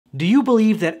Do you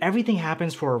believe that everything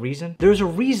happens for a reason? There's a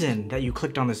reason that you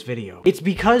clicked on this video. It's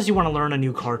because you want to learn a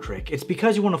new card trick. It's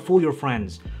because you want to fool your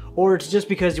friends. Or it's just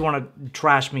because you want to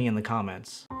trash me in the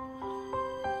comments.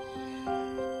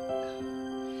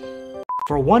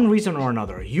 For one reason or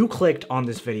another, you clicked on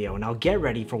this video. Now get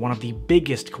ready for one of the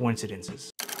biggest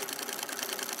coincidences.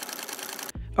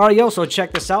 Alright, yo, so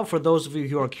check this out for those of you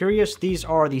who are curious. These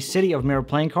are the City of Mirror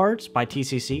playing cards by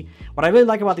TCC. What I really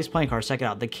like about these playing cards, check it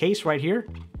out. The case right here,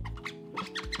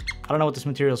 I don't know what this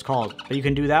material is called, but you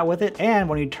can do that with it. And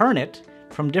when you turn it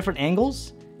from different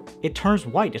angles, it turns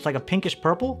white. It's like a pinkish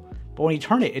purple, but when you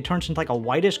turn it, it turns into like a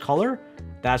whitish color.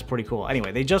 That's pretty cool.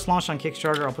 Anyway, they just launched on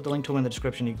Kickstarter. I'll put the link to them in the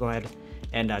description. You can go ahead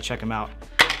and check them out.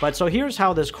 But so here's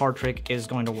how this card trick is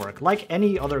going to work. Like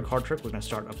any other card trick, we're going to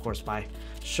start, of course, by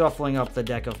shuffling up the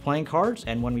deck of playing cards.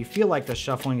 And when we feel like the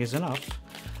shuffling is enough,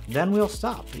 then we'll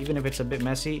stop. Even if it's a bit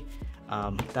messy,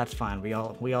 that's fine. We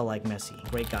all like messy.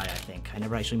 Great guy, I think. I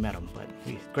never actually met him, but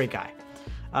great guy.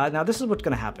 Now this is what's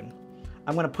going to happen.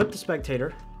 I'm going to put the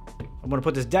spectator. I'm going to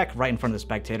put this deck right in front of the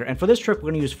spectator, and for this trick,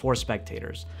 we're going to use 4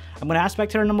 spectators. I'm going to ask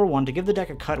spectator number 1 to give the deck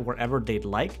a cut wherever they'd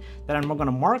like, then I'm going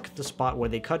to mark the spot where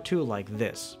they cut to like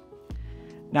this.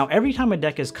 Now, every time a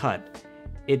deck is cut,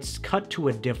 it's cut to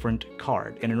a different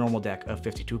card. In a normal deck of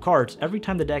 52 cards, every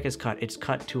time the deck is cut, it's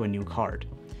cut to a new card.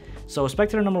 So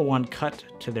spectator number 1 cut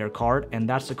to their card, and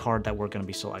that's the card that we're going to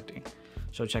be selecting.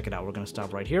 So check it out. We're going to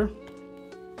stop right here.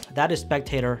 That is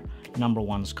spectator number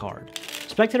 1's card.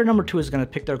 Spectator number 2 is going to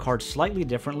pick their cards slightly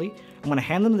differently. I'm going to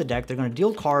hand them the deck. They're going to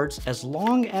deal cards as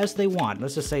long as they want.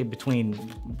 Let's just say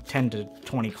between 10 to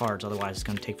 20 cards, otherwise it's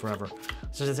going to take forever.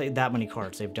 So let's say that many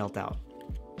cards they've dealt out.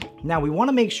 Now we want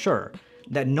to make sure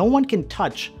that no one can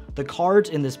touch the cards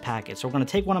in this packet. So we're going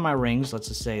to take one of my rings, let's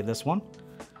just say this one,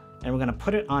 and we're going to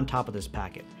put it on top of this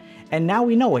packet. And now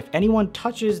we know if anyone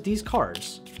touches these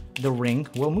cards, the ring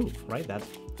will move, right? That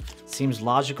seems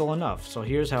logical enough. So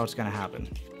here's how it's going to happen.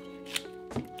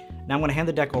 Now I'm going to hand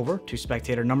the deck over to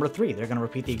spectator number 3. They're going to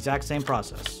repeat the exact same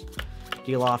process.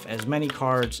 Deal off as many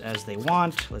cards as they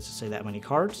want. Let's just say that many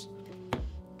cards.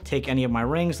 Take any of my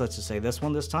rings. Let's just say this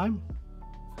one this time.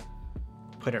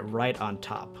 Put it right on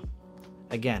top.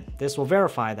 Again, this will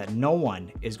verify that no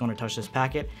one is going to touch this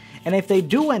packet. And if they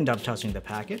do end up touching the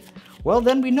packet, well,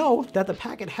 then we know that the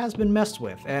packet has been messed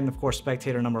with. And of course,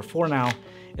 spectator number 4 now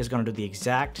is going to do the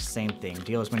exact same thing.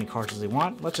 Deal as many cards as they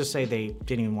want. Let's just say they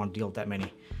didn't even want to deal that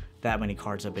many. That many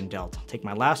cards have been dealt. I'll take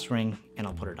my last ring and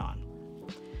I'll put it on.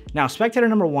 Now, spectator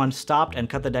number 1 stopped and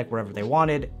cut the deck wherever they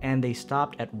wanted, and they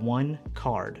stopped at 1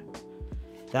 card.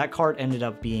 That card ended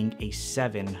up being a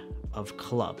 7 of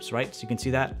clubs, right? So you can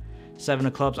see that 7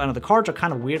 of clubs. I know the cards are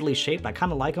kind of weirdly shaped. I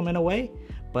kind of like them in a way,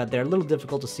 but they're a little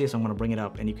difficult to see, so I'm going to bring it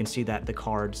up, and you can see that the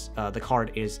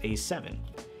card is a 7.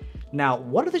 Now,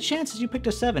 what are the chances you picked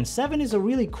a 7? 7 is a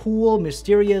really cool,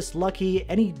 mysterious, lucky,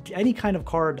 any kind of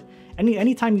card.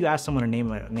 Anytime you ask someone to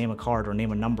name a card or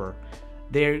name a number,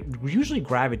 they're usually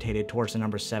gravitated towards the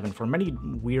number 7 for many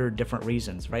weird different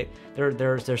reasons, right?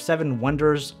 There's 7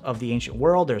 wonders of the ancient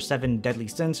world, there's 7 deadly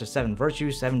sins, there's 7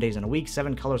 virtues, 7 days in a week,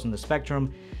 7 colors in the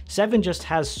spectrum. 7 just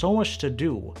has so much to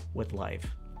do with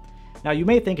life. Now, you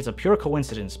may think it's a pure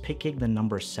coincidence picking the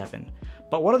number 7,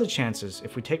 but what are the chances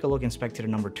if we take a look in spectator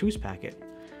number 2's packet,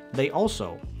 they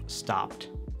also stopped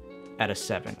at a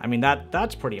 7. I mean,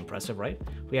 that's pretty impressive, right?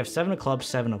 We have 7 of clubs,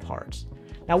 7 of hearts.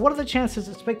 Now, what are the chances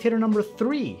that spectator number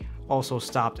 3 also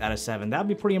stopped at a 7? That'd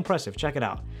be pretty impressive. Check it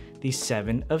out. The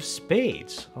 7 of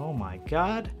spades. Oh my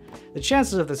God. The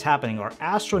chances of this happening are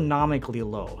astronomically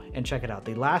low. And check it out.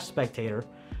 The last spectator,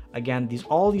 again,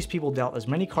 all these people dealt as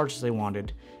many cards as they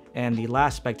wanted, and the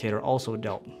last spectator also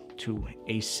dealt to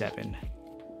a 7.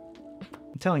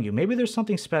 I'm telling you, maybe there's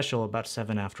something special about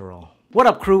 7 after all. What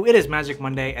up, crew? It is Magic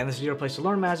Monday, and this is your place to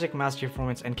learn magic, master your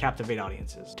performance, and captivate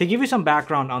audiences. To give you some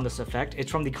background on this effect, it's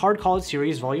from the Card College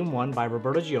series Volume 1 by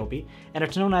Roberto Quizhpe, and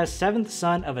it's known as 7th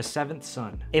Son of a 7th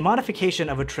Son, a modification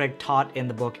of a trick taught in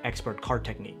the book Expert Card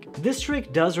Technique. This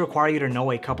trick does require you to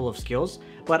know a couple of skills,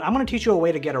 but I'm going to teach you a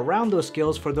way to get around those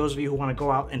skills for those of you who want to go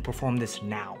out and perform this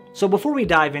now. So before we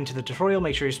dive into the tutorial,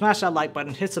 make sure you smash that like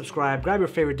button, hit subscribe, grab your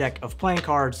favorite deck of playing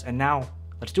cards, and now,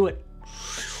 let's do it.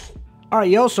 Alright,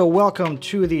 yo, so welcome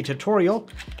to the tutorial.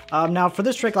 Now for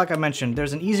this trick, like I mentioned,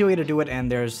 there's an easy way to do it,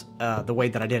 and there's the way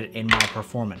that I did it in my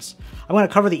performance. I'm going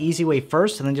to cover the easy way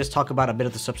first, and then just talk about a bit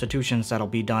of the substitutions that'll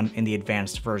be done in the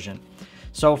advanced version.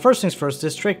 So first things first,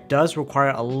 this trick does require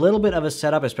a little bit of a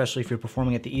setup, especially if you're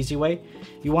performing it the easy way.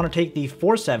 You want to take the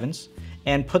 4 7s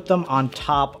and put them on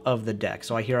top of the deck.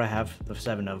 So here I have the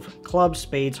 7 of clubs,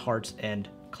 spades, hearts, and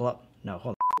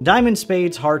diamond,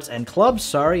 spades, hearts, and clubs.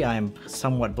 Sorry, I am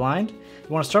somewhat blind.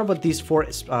 You want to start with these 4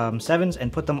 sevens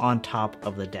and put them on top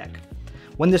of the deck.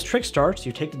 When this trick starts,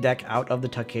 you take the deck out of the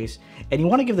tuck case, and you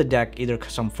want to give the deck either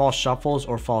some false shuffles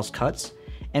or false cuts.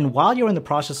 And while you're in the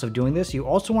process of doing this, you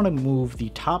also want to move the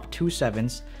top 2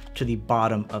 sevens to the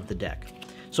bottom of the deck.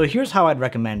 So here's how I'd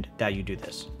recommend that you do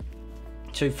this.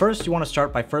 So first, you want to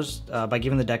start by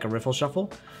giving the deck a riffle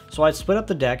shuffle. So I'd split up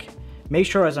the deck, make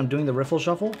sure as I'm doing the riffle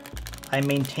shuffle, I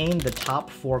maintain the top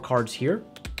 4 cards here,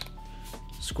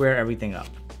 square everything up.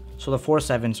 So the 4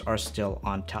 sevens are still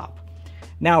on top.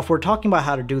 Now, if we're talking about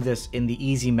how to do this in the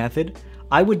easy method,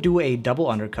 I would do a double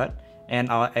undercut,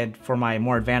 and for my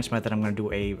more advanced method, I'm going to do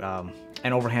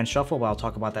an overhand shuffle, but I'll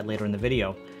talk about that later in the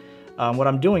video. What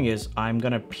I'm doing is I'm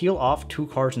going to peel off 2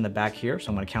 cards in the back here, so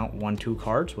I'm going to count 1, 2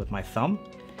 cards with my thumb,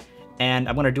 and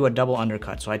I'm going to do a double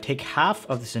undercut. So I take half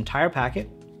of this entire packet,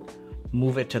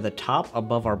 move it to the top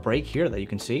above our break here that you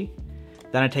can see.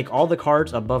 Then I take all the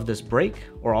cards above this break,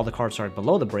 or all the cards, sorry,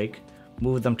 below the break,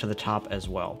 move them to the top as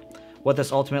well. What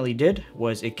this ultimately did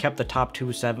was it kept the top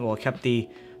 2 7, well, it kept the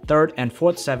 3rd and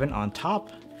 4th 7 on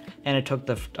top, and it took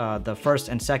the 1st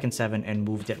and 2nd 7 and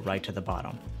moved it right to the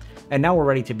bottom. And now we're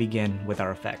ready to begin with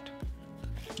our effect.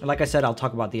 Like I said, I'll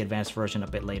talk about the advanced version a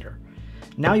bit later.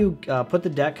 Now you put the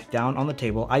deck down on the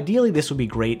table. Ideally, this would be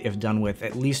great if done with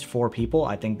at least 4 people.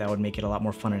 I think that would make it a lot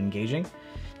more fun and engaging,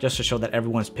 just to show that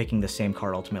everyone's picking the same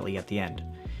card ultimately at the end.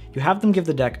 You have them give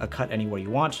the deck a cut anywhere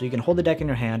you want, so you can hold the deck in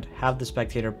your hand, have the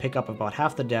spectator pick up about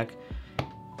half the deck,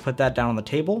 put that down on the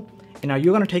table, and now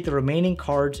you're going to take the remaining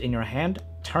cards in your hand,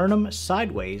 turn them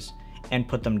sideways, and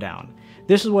put them down.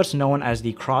 This is what's known as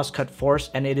the cross-cut force,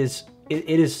 and it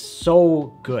is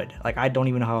so good. Like, I don't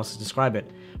even know how else to describe it,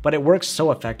 but it works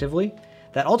so effectively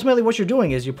that ultimately what you're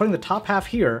doing is you're putting the top half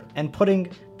here and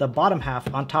putting the bottom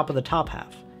half on top of the top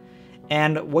half.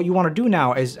 And what you want to do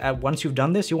now is, once you've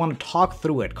done this, you want to talk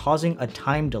through it, causing a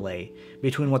time delay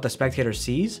between what the spectator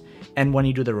sees and when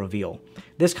you do the reveal.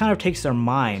 This kind of takes their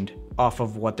mind off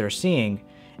of what they're seeing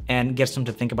and gets them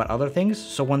to think about other things.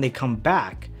 So when they come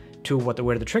back to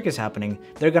where the trick is happening,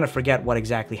 they're going to forget what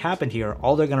exactly happened here.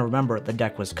 All they're going to remember, the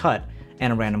deck was cut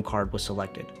and a random card was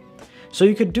selected. So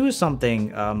you could do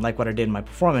something like what I did in my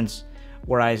performance,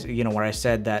 where I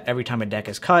said that every time a deck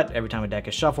is cut, every time a deck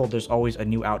is shuffled, there's always a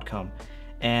new outcome.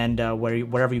 And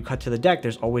wherever you cut to the deck,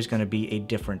 there's always going to be a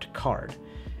different card.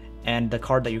 And the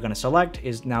card that you're going to select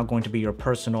is now going to be your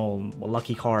personal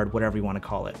lucky card, whatever you want to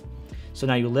call it. So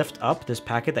now you lift up this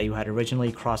packet that you had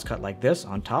originally cross-cut like this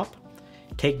on top,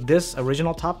 take this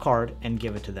original top card and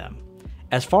give it to them.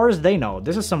 As far as they know,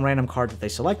 this is some random card that they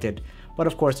selected, but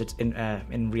of course it's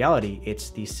in reality,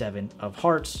 it's the 7 of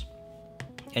hearts.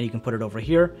 And you can put it over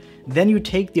here. Then you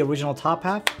take the original top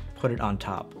half, put it on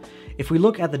top. If we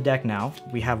look at the deck now,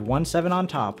 we have 1 7 on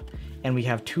top and we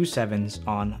have 2 7s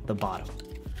on the bottom.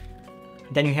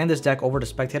 Then you hand this deck over to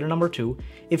spectator number 2.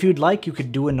 If you'd like, you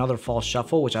could do another false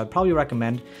shuffle, which I'd probably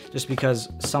recommend just because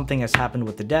something has happened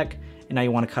with the deck and now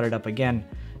you want to cut it up again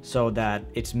so that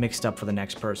it's mixed up for the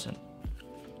next person.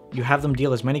 You have them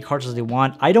deal as many cards as they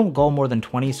want. I don't go more than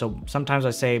 20, so sometimes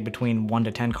I say between 1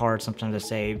 to 10 cards, sometimes I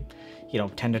say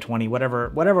 10 to 20,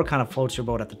 whatever kind of floats your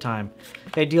boat at the time.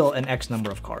 They deal an X number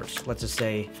of cards. Let's just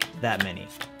say that many.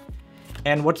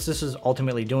 And what this is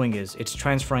ultimately doing is it's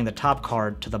transferring the top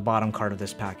card to the bottom card of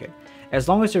this packet. As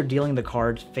long as you're dealing the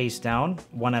cards face down,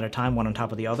 one at a time, one on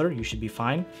top of the other, you should be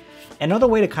fine. Another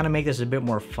way to kind of make this a bit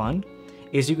more fun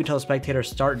is you could tell the spectator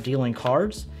start dealing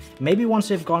cards. Maybe once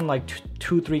they've gone like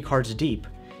 2-3 cards deep,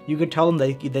 you could tell them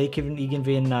they can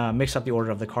even mix up the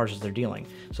order of the cards as they're dealing.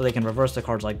 So they can reverse the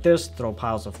cards like this, throw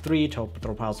piles of 3, throw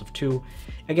piles of 2.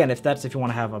 Again, if you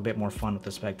want to have a bit more fun with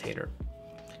the spectator.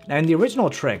 Now in the original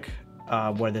trick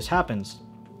where this happens,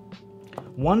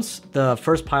 once the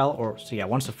first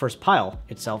pile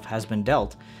itself has been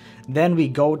dealt, then we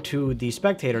go to the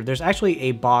spectator. There's actually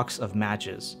a box of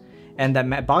matches. And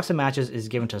that box of matches is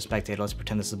given to the spectator. Let's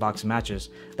pretend this is a box of matches.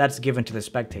 That's given to the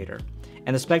spectator.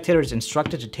 And the spectator is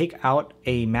instructed to take out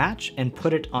a match and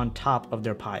put it on top of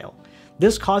their pile.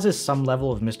 This causes some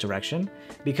level of misdirection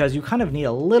because you kind of need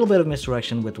a little bit of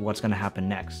misdirection with what's going to happen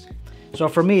next. So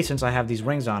for me, since I have these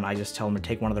rings on, I just tell them to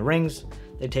take one of the rings.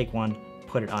 They take one,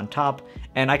 put it on top,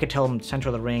 and I could tell them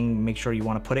center the ring, make sure you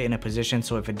want to put it in a position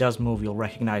so if it does move, you'll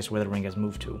recognize where the ring has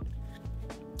moved to.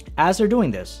 As they're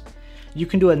doing this, you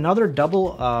can do another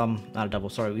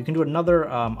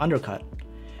undercut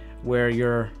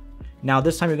where now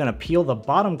this time you're going to peel the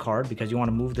bottom card because you want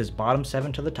to move this bottom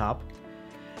 7 to the top.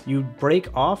 You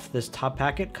break off this top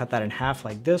packet, cut that in half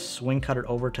like this, swing cut it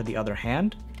over to the other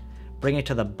hand, bring it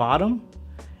to the bottom,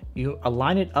 you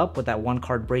align it up with that 1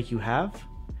 card break you have,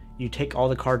 you take all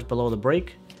the cards below the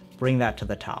break, bring that to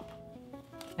the top.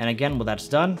 And again, when that's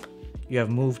done, you have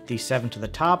moved the 7 to the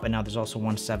top, and now there's also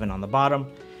one 7 on the bottom.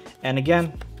 And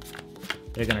again,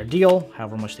 they're gonna deal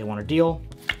however much they want to deal.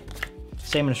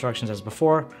 Same instructions as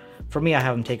before. For me, I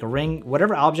have them take a ring,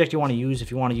 whatever object you want to use.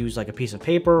 If you want to use like a piece of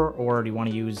paper, or do you want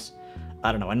to use,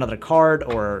 I don't know, another card,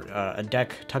 or a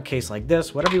deck tuck case like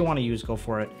this, whatever you want to use, go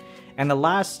for it. And the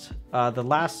last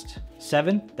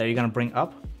 7 that you're gonna bring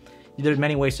up, there's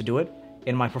many ways to do it.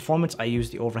 In my performance, I use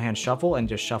the overhand shuffle and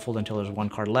just shuffled until there's one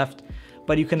card left.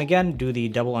 But you can again do the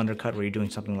double undercut where you're doing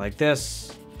something like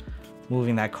this,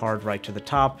 moving that card right to the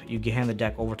top. You hand the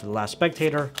deck over to the last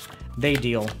spectator, they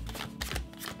deal.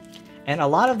 And a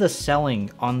lot of the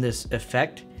selling on this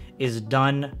effect is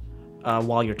done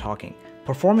while you're talking.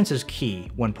 Performance is key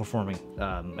when performing,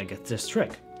 I guess, this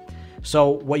trick. So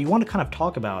what you want to kind of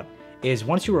talk about is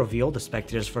once you reveal the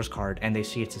spectator's first card and they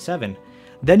see it's a 7,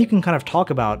 then you can kind of talk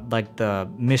about like the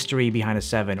mystery behind a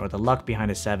 7 or the luck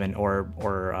behind a 7 or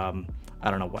I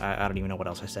don't know, I don't even know what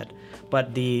else I said.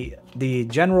 But the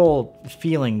general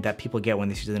feeling that people get when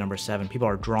they see the number 7, people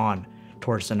are drawn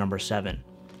towards the number 7.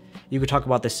 You could talk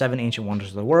about the 7 ancient wonders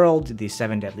of the world, the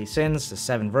 7 deadly sins, the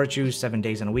 7 virtues, 7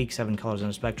 days in a week, 7 colors in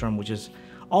a spectrum, which is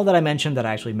all that I mentioned that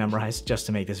I actually memorized just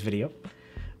to make this video.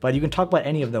 But you can talk about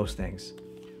any of those things.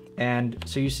 And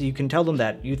so you can tell them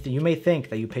that you may think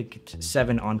that you picked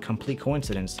 7 on complete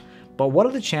coincidence, but what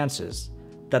are the chances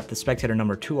that the spectator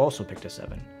number 2 also picked a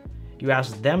 7? You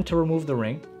ask them to remove the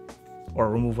ring, or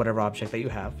remove whatever object that you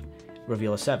have,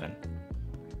 reveal a 7.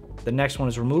 The next one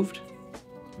is removed,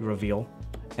 you reveal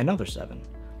another 7.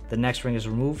 The next ring is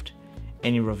removed,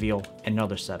 and you reveal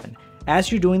another 7.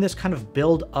 As you're doing this, kind of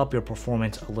build up your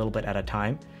performance a little bit at a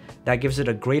time. That gives it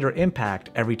a greater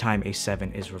impact every time a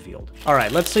 7 is revealed. All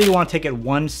right, let's say you want to take it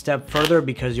one step further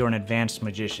because you're an advanced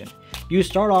magician. You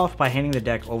start off by handing the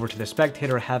deck over to the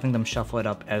spectator, having them shuffle it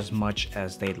up as much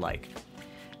as they'd like.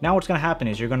 Now what's going to happen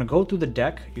is you're going to go through the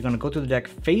deck,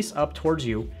 face up towards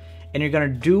you, and you're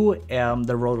going to do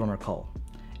the Roadrunner call.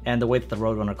 And the way that the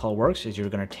Roadrunner call works is you're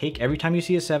going to take, every time you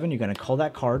see a 7, you're going to call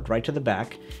that card right to the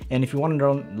back. And if you want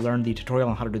to learn the tutorial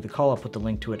on how to do the call, I'll put the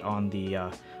link to it on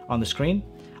the screen.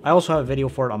 I also have a video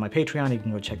for it on my Patreon, you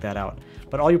can go check that out.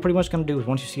 But all you're pretty much going to do is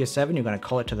once you see a 7, you're going to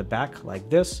call it to the back like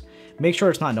this. Make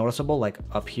sure it's not noticeable, like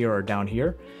up here or down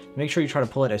here. Make sure you try to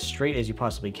pull it as straight as you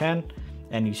possibly can.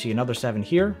 And you see another 7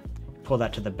 here, pull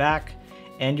that to the back.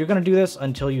 And you're going to do this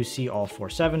until you see all 4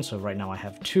 7s. So right now I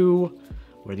have 2.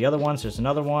 Where the other ones, there's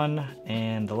another one.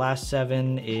 And the last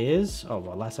 7 is, oh,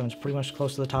 well, last 7 is pretty much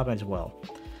close to the top as well.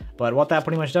 But what that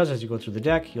pretty much does as you go through the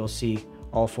deck, you'll see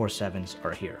all 4 7s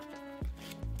are here.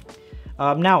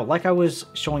 Now, like I was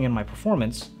showing in my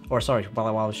performance, or sorry,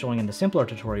 while I was showing in the simpler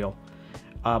tutorial,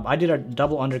 I did a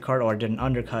double undercut, or I did an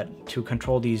undercut to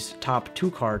control these top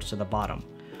 2 cards to the bottom.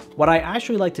 What I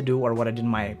actually like to do, or what I did in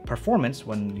my performance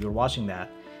when you're watching that,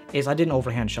 is I did an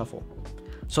overhand shuffle.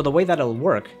 So the way that it'll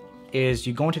work is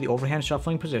you go into the overhand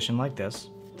shuffling position like this,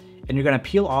 and you're going to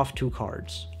peel off 2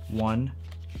 cards. 1,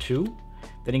 2.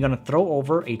 Then you're going to throw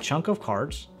over a chunk of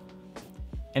cards,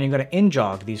 and you're going to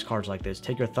in-jog these cards like this.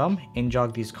 Take your thumb,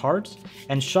 in-jog these cards,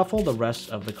 and shuffle the rest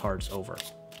of the cards over.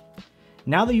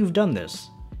 Now that you've done this,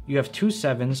 you have 2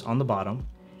 7s on the bottom,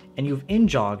 and you've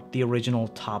in-jogged the original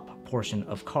top portion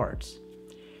of cards.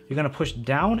 You're going to push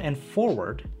down and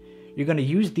forward. You're going to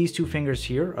use these 2 fingers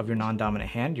here of your non-dominant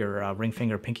hand, your ring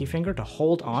finger, pinky finger, to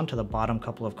hold on to the bottom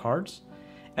couple of cards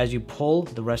as you pull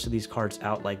the rest of these cards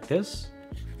out like this.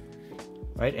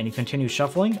 Right, and you continue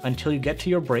shuffling until you get to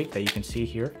your break that you can see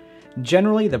here.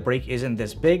 Generally, the break isn't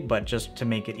this big, but just to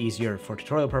make it easier for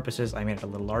tutorial purposes, I made it a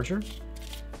little larger.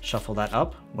 Shuffle that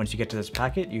up. Once you get to this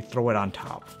packet, you throw it on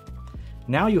top.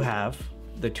 Now you have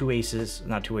the 2 aces,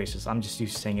 not 2 aces, I'm just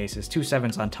used to saying aces, 2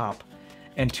 7s on top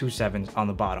and 2 7s on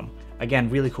the bottom. Again,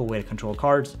 really cool way to control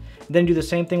cards. Then do the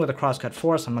same thing with a crosscut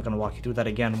force. I'm not going to walk you through that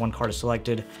again. 1 card is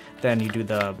selected, then you do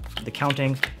the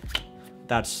counting.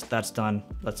 That's done.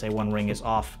 Let's say 1 ring is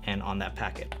off and on that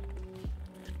packet.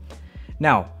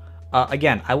 Now,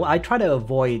 again, I try to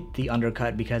avoid the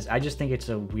undercut because I just think it's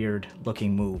a weird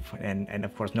looking move. And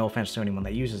of course, no offense to anyone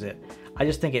that uses it. I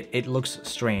just think it looks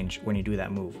strange when you do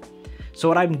that move. So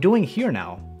what I'm doing here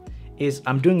now is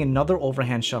I'm doing another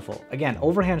overhand shuffle. Again,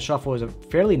 overhand shuffle is a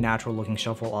fairly natural looking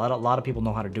shuffle. A lot of people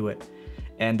know how to do it.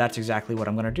 And that's exactly what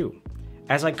I'm going to do.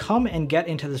 As I come and get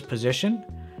into this position,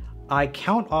 I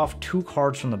count off 2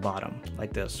 cards from the bottom,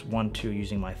 like this, 1, 2,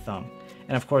 using my thumb.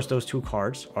 And of course, those 2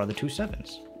 cards are the 2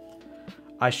 7s.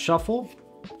 I shuffle,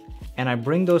 and I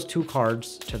bring those 2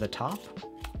 cards to the top,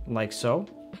 like so.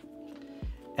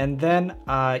 And then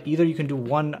either you can do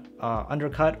 1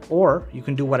 undercut, or you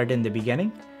can do what I did in the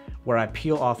beginning, where I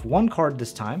peel off 1 card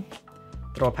this time,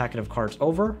 throw a packet of cards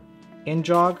over, in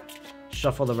jog,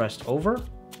 shuffle the rest over,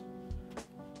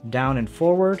 down and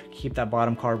forward, keep that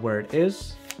bottom card where it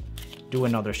is, do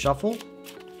another shuffle.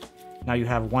 Now you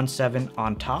have 1-7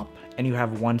 on top and you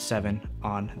have 1-7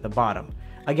 on the bottom.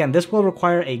 Again, this will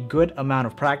require a good amount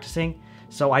of practicing.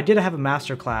 So I did have a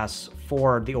masterclass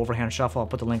for the overhand shuffle. I'll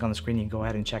put the link on the screen. You can go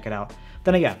ahead and check it out.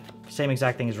 Then again, same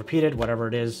exact thing is repeated, whatever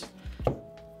it is.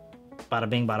 Bada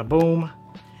bing, bada boom.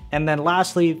 And then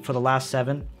lastly, for the last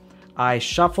 7, I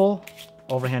shuffle,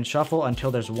 overhand shuffle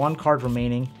until there's 1 card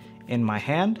remaining in my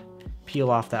hand. Peel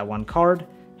off that 1 card,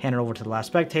 hand it over to the last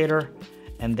spectator,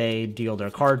 and they deal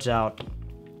their cards out.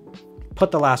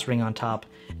 Put the last ring on top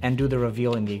and do the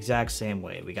reveal in the exact same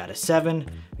way. We got a 7,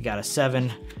 we got a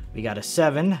 7, we got a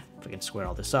 7, if we can square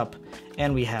all this up,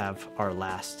 and we have our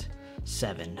last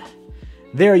 7.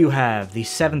 There you have the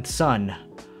 7th son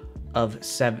of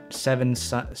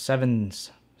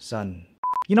Seven's son.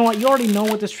 You know what, you already know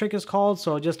what this trick is called,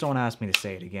 so just don't ask me to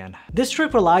say it again. This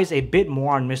trick relies a bit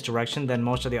more on misdirection than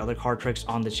most of the other card tricks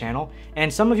on the channel,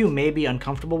 and some of you may be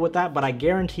uncomfortable with that, but I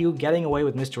guarantee you getting away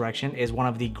with misdirection is one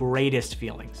of the greatest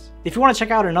feelings. If you want to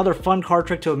check out another fun card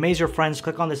trick to amaze your friends,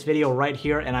 click on this video right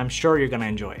here, and I'm sure you're gonna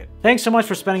enjoy it. Thanks so much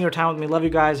for spending your time with me. Love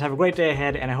you guys, have a great day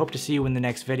ahead, and I hope to see you in the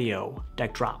next video.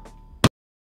 Deck drop.